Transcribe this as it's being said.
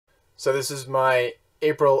So this is my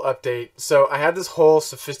April update. So I had this whole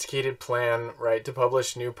sophisticated plan, right, to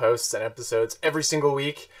publish new posts and episodes every single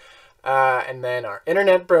week. And then our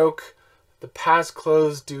internet broke. The pass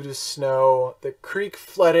closed due to snow. The creek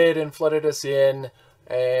flooded and flooded us in.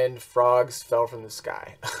 And frogs fell from the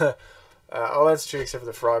sky. All that's true except for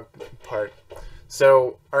the frog part.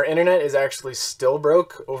 So our internet is actually still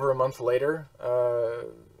broke over a month later.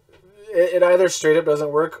 It either straight up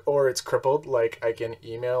doesn't work or it's crippled, like I can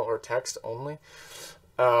email or text only.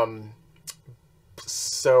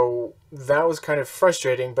 So that was kind of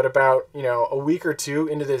frustrating, but about, a week or two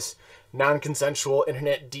into this non-consensual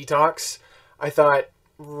internet detox, I thought,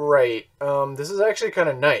 right, this is actually kind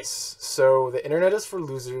of nice. So the internet is for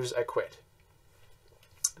losers, I quit.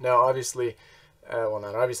 Now, obviously, well,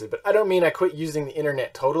 not obviously, but I don't mean I quit using the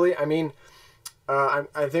internet totally. I mean, I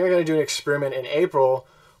think I'm going to do an experiment in April,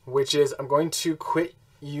 which is I'm going to quit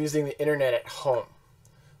using the internet at home.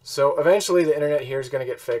 So eventually the internet here is going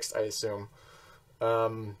to get fixed, I assume.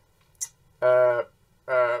 But my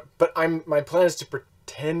plan is to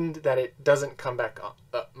pretend that it doesn't come back on.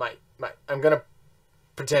 I'm going to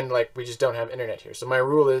pretend like we just don't have internet here. So my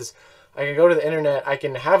rule is I can go to the internet, I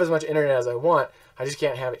can have as much internet as I want, I just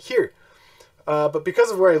can't have it here. But because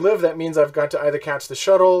of where I live, that means I've got to either catch the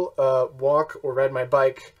shuttle, walk, or ride my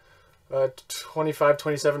bike 25,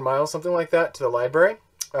 27 miles, something like that, to the library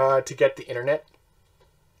to get the internet.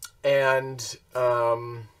 And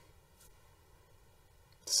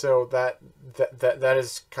so that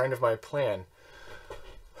is kind of my plan.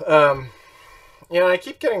 I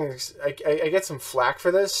keep getting, I get some flack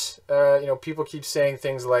for this. People keep saying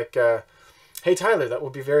things like, hey, Tyler, that will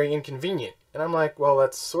be very inconvenient. And I'm like, well,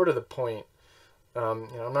 that's sort of the point.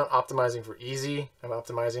 I'm not optimizing for easy. I'm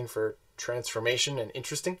optimizing for transformation and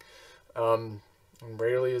interesting. And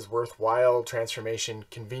rarely is worthwhile transformation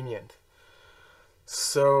convenient.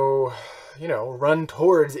 So, run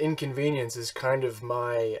towards inconvenience is kind of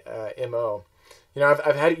my MO.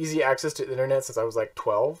 I've had easy access to the internet since I was like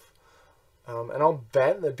 12. And I'll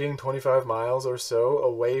bet that being 25 miles or so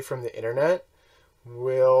away from the internet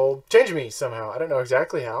will change me somehow. I don't know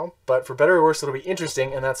exactly how, but for better or worse, it'll be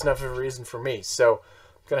interesting, and that's enough of a reason for me. So I'm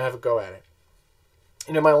going to have a go at it.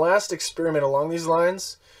 My last experiment along these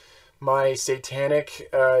lines, my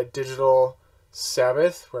satanic digital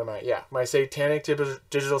Sabbath, where am I? Yeah, my satanic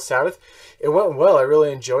digital Sabbath, it went well. I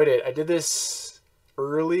really enjoyed it. I did this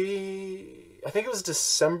early, I think it was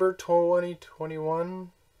December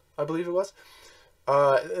 2021, I believe it was.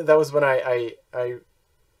 That was when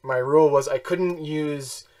my rule was I couldn't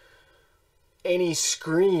use any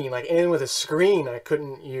screen, like anything with a screen, I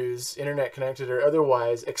couldn't use internet connected or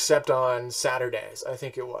otherwise except on Saturdays, I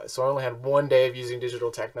think it was. So I only had one day of using digital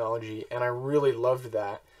technology, and I really loved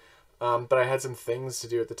that. But I had some things to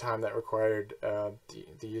do at the time that required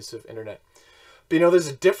the use of internet. But there's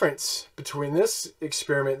a difference between this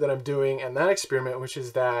experiment that I'm doing and that experiment, which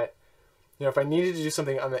is that, if I needed to do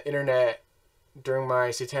something on the internet during my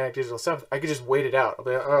satanic digital Sabbath, I could just wait it out. I'll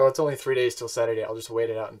be like, oh, it's only 3 days till Saturday. I'll just wait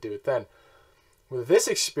it out and do it then. With this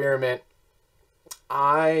experiment,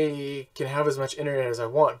 I can have as much internet as I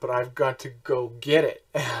want, but I've got to go get it.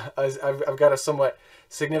 I've got a somewhat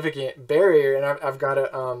significant barrier, and I've got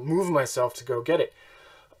to move myself to go get it.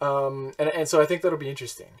 And so I think that'll be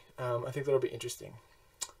interesting.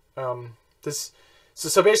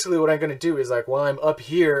 So basically what I'm going to do is, like, while I'm up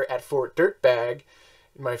here at Fort Dirtbag,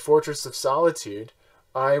 in my Fortress of Solitude,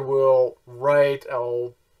 I will write,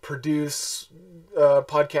 I'll produce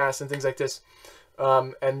podcasts and things like this,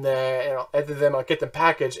 and then I'll edit them, I'll get them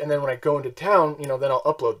packaged, and then when I go into town, then I'll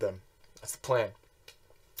upload them. That's the plan.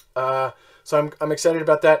 So I'm excited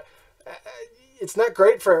about that. It's not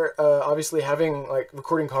great for obviously having, like,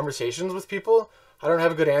 recording conversations with people. I don't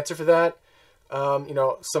have a good answer for that.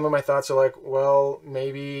 Some of my thoughts are like, well,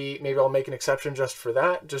 maybe I'll make an exception just for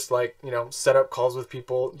that. Just like, set up calls with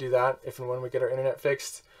people, do that if and when we get our internet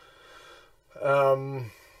fixed.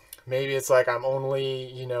 Maybe it's like I'm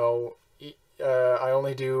only, I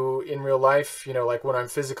only do in real life, like when I'm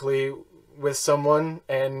physically with someone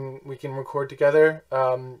and we can record together.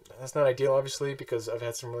 That's not ideal, obviously, because I've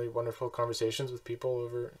had some really wonderful conversations with people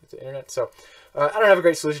over the internet. So I don't have a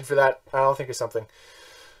great solution for that. I'll think of something.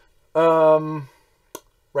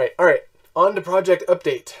 Right. All right. On to project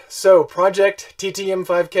update. So project TTM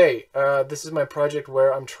 5K. This is my project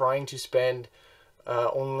where I'm trying to spend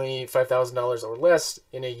only $5,000 or less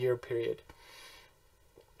in a year period.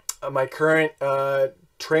 My current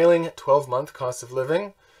trailing 12-month cost of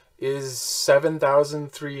living is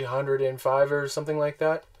 $7,305 or something like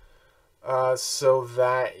that. So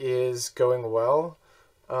that is going well.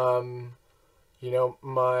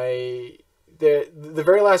 My the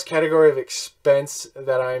very last category of expense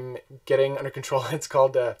that I'm getting under control, it's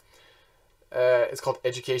called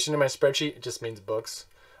education in my spreadsheet. It just means books.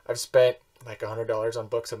 I've spent like $100 on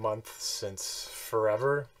books a month since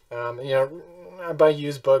forever. I buy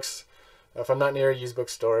used books. If I'm not near a used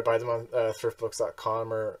bookstore, I buy them on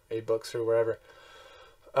thriftbooks.com or abooks or wherever.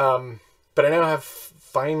 But I now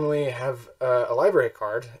finally have a library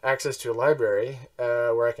card, access to a library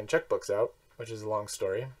where I can check books out, which is a long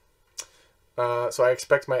story. So I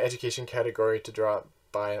expect my education category to drop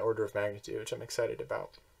by an order of magnitude, which I'm excited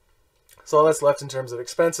about. So all that's left in terms of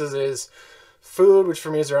expenses is food, which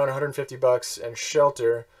for me is around $150, and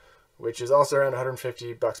shelter, which is also around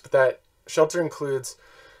 $150. But that shelter includes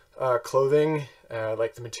clothing,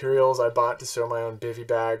 like the materials I bought to sew my own bivy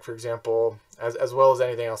bag, for example, as well as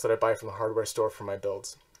anything else that I buy from the hardware store for my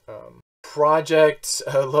builds. Project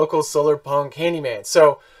local solar punk handyman.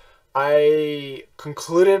 So I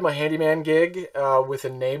concluded my handyman gig with a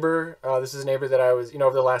neighbor. This is a neighbor that I was,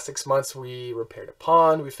 over the last 6 months, we repaired a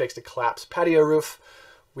pond, we fixed a collapsed patio roof,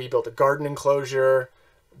 we built a garden enclosure,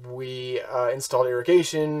 we installed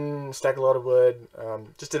irrigation, stacked a lot of wood,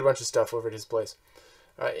 just did a bunch of stuff over at his place.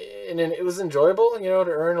 And then it was enjoyable, to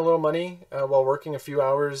earn a little money while working a few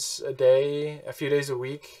hours a day, a few days a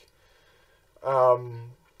week.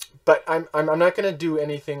 But I'm not going to do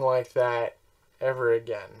anything like that ever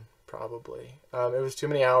again, probably. It was too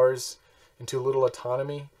many hours and too little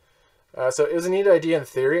autonomy. So it was a neat idea in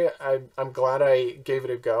theory. I'm glad I gave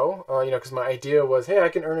it a go, because my idea was, hey, I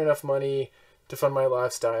can earn enough money to fund my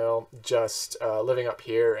lifestyle just living up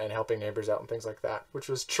here and helping neighbors out and things like that, which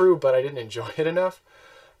was true, but I didn't enjoy it enough.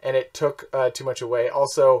 And it took too much away.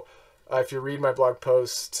 Also, if you read my blog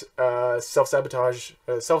post, self-sabotage,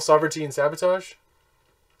 self-sovereignty and sabotage,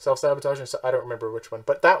 self-sabotage, and I don't remember which one,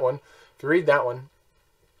 but that one, if you read that one,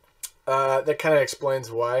 that kind of explains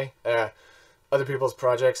why other people's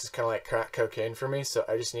projects is kind of like crack cocaine for me, so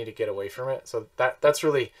I just need to get away from it. So that's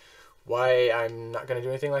really why I'm not going to do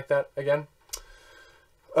anything like that again.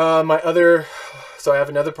 So I have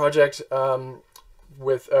another project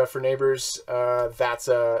with for neighbors. That's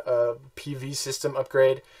a PV system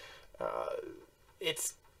upgrade.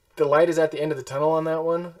 The light is at the end of the tunnel on that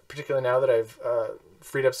one, particularly now that I've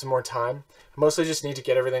freed up some more time. Mostly just need to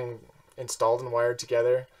get everything installed and wired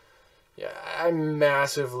together. Yeah, I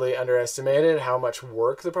massively underestimated how much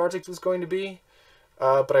work the project was going to be,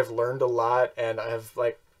 but I've learned a lot and I have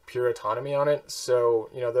pure autonomy on it. So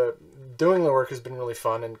doing the work has been really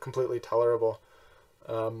fun and completely tolerable.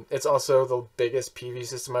 It's also the biggest PV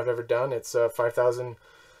system I've ever done. It's 5,000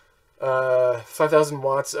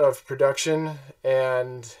 watts of production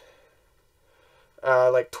and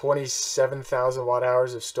 27,000 watt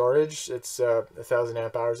hours of storage. It's 1,000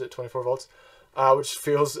 amp hours at 24 volts, which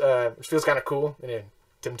feels kind of cool in a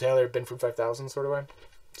Tim Taylor Ben Food 5000 sort of way.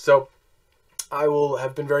 So I will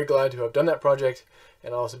have been very glad to have done that project,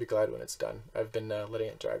 and I'll also be glad when it's done. I've been letting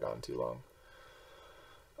it drag on too long.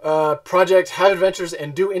 Project have adventures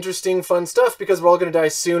and do interesting fun stuff, because we're all going to die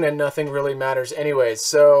soon and nothing really matters anyways.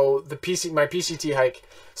 So my PCT hike.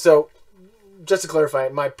 So just to clarify,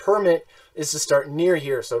 my permit is to start near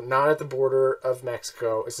here. So not at the border of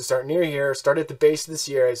Mexico. It's to start near here, start at the base of the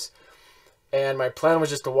Sierras. And my plan was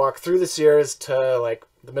just to walk through the Sierras to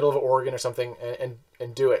the middle of Oregon or something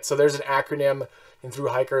and do it. So there's an acronym in through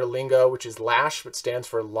hiker lingo, which is LASH, which stands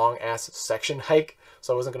for long ass section hike.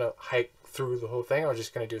 So I wasn't going to hike through the whole thing. I was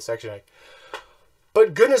just going to do a section hike.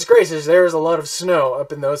 But goodness gracious, there's a lot of snow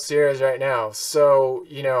up in those Sierras right now. So,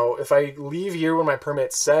 if I leave here when my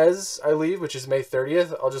permit says I leave, which is May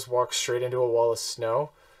 30th, I'll just walk straight into a wall of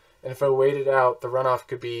snow. And if I wait it out, the runoff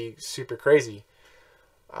could be super crazy.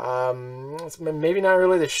 It's maybe not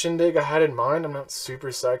really the shindig I had in mind. I'm not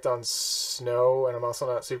super psyched on snow, and I'm also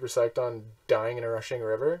not super psyched on dying in a rushing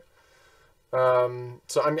river.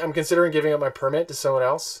 So I'm considering giving up my permit to someone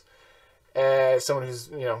else. Someone who's,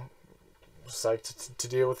 psyched to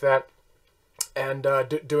deal with that. And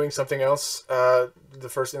doing something else. The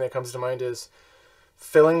first thing that comes to mind is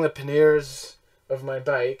filling the panniers of my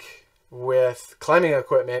bike with climbing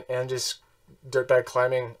equipment and just dirt bag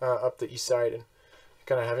climbing up the east side, and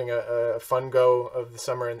kind of having a fun go of the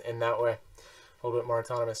summer in that way. A little bit more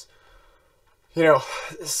autonomous.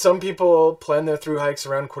 Some people plan their through hikes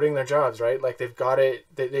around quitting their jobs, right? They've got it,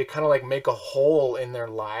 they kind of make a hole in their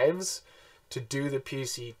lives to do the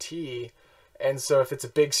PCT. And so if it's a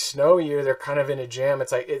big snow year, they're kind of in a jam.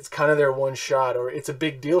 It's kind of their one shot, or it's a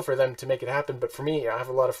big deal for them to make it happen. But for me, I have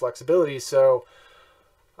a lot of flexibility, so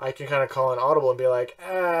I can kind of call an audible and be like,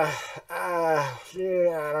 yeah,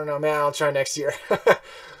 I don't know, man, I'll try next year.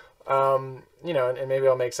 And maybe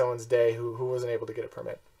I'll make someone's day who wasn't able to get a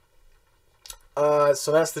permit.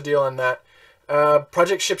 So that's the deal on that.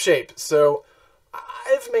 Project Shipshape. So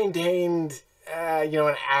I've maintained,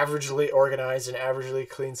 an averagely organized and averagely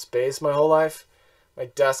clean space my whole life. My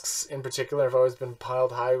desks, in particular, have always been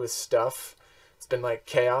piled high with stuff. It's been like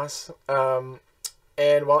chaos. And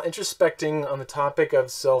while introspecting on the topic of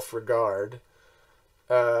self-regard,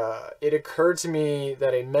 it occurred to me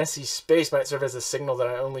that a messy space might serve as a signal that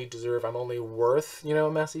I only deserve, I'm only worth, a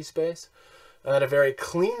messy space. And that a very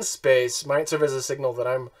clean space might serve as a signal that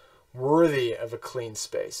I'm worthy of a clean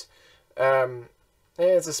space.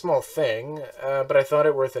 It's a small thing, but I thought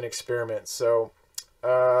it worth an experiment. So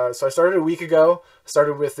I started a week ago.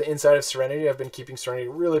 Started with the inside of Serenity. I've been keeping Serenity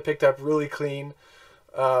really picked up, really clean.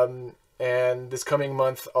 And this coming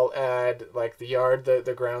month, I'll add like the yard,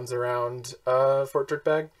 the grounds around Fort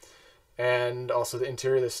Dirtbag, and also the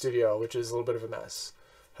interior of the studio, which is a little bit of a mess.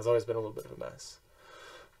 Has always been a little bit of a mess.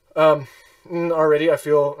 Already I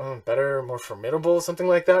feel better, more formidable, something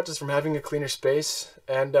like that, just from having a cleaner space.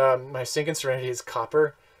 And my sink in Serenity is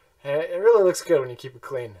copper. And it really looks good when you keep it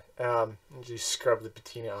clean. You scrub the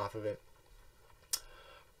patina off of it.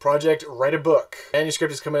 Project Write a Book.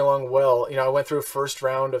 Manuscript is coming along well. I went through a first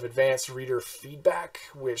round of advanced reader feedback,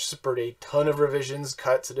 which spurred a ton of revisions,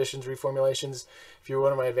 cuts, additions, reformulations. If you're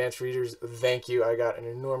one of my advanced readers, thank you. I got an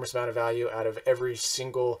enormous amount of value out of every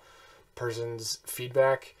single person's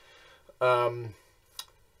feedback. I'm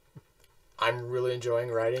really enjoying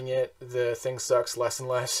writing it. The thing sucks less and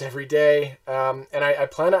less every day. And I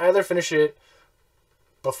plan to either finish it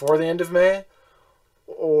before the end of May,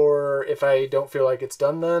 or if I don't feel like it's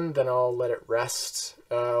done then I'll let it rest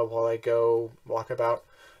while I go walkabout,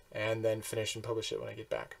 and then finish and publish it when I get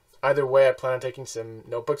back. Either way, I plan on taking some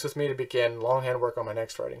notebooks with me to begin longhand work on my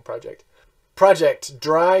next writing project. Project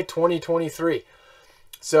Dry 2023.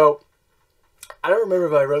 So, I don't remember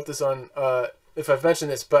if I wrote this on, if I've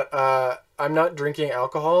mentioned this, but I'm not drinking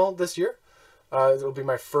alcohol this year. It'll be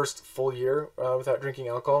my first full year without drinking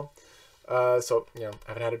alcohol. So, I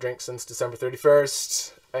haven't had a drink since December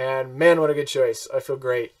 31st. And man, what a good choice. I feel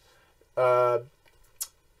great. And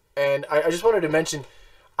I just wanted to mention,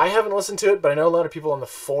 I haven't listened to it, but I know a lot of people on the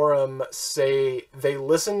forum say they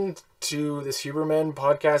listened to this Huberman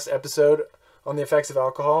podcast episode on the effects of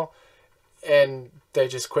alcohol, and they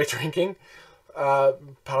just quit drinking.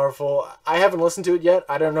 Powerful. I haven't listened to it yet.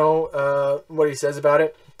 I don't know what he says about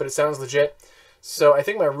it, but it sounds legit. So I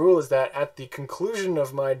think my rule is that at the conclusion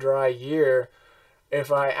of my dry year,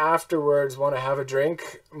 if I afterwards want to have a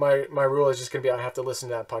drink, my rule is just going to be I have to listen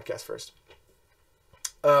to that podcast first.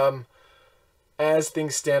 As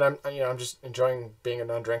things stand, I'm just enjoying being a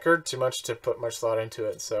non-drinker too much to put much thought into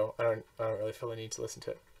it, so I don't really feel the need to listen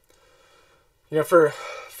to it.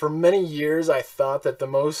 For many years, I thought that the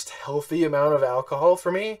most healthy amount of alcohol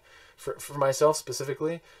for me, for myself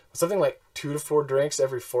specifically, was something like 2 to 4 drinks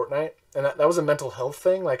every fortnight. And that was a mental health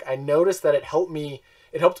thing. Like, I noticed that it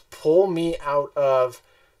helped pull me out of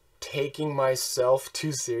taking myself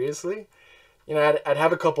too seriously. I'd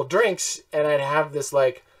have a couple drinks and I'd have this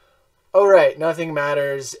like, oh right, nothing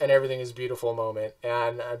matters and everything is beautiful moment.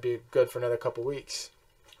 And I'd be good for another couple weeks.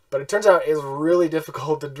 But it turns out it's really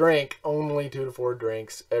difficult to drink only 2 to 4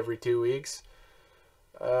 drinks every 2 weeks.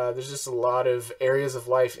 There's just a lot of areas of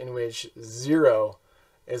life in which 0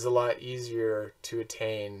 is a lot easier to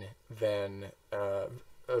attain than a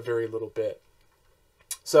very little bit.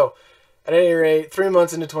 So, at any rate, 3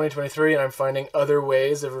 months into 2023, and I'm finding other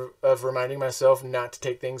ways of reminding myself not to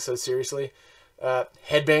take things so seriously.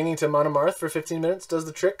 Headbanging to Monomarth for 15 minutes does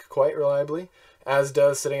the trick quite reliably, as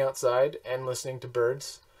does sitting outside and listening to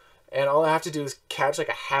birds. And all I have to do is catch like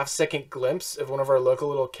a half-second glimpse of one of our local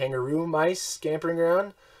little kangaroo mice scampering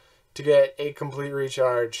around to get a complete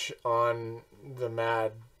recharge on the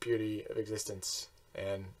mad beauty of existence.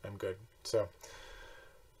 And I'm good. So,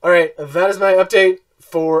 alright, that is my update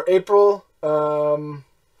for April.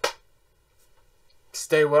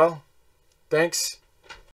 Stay well. Thanks.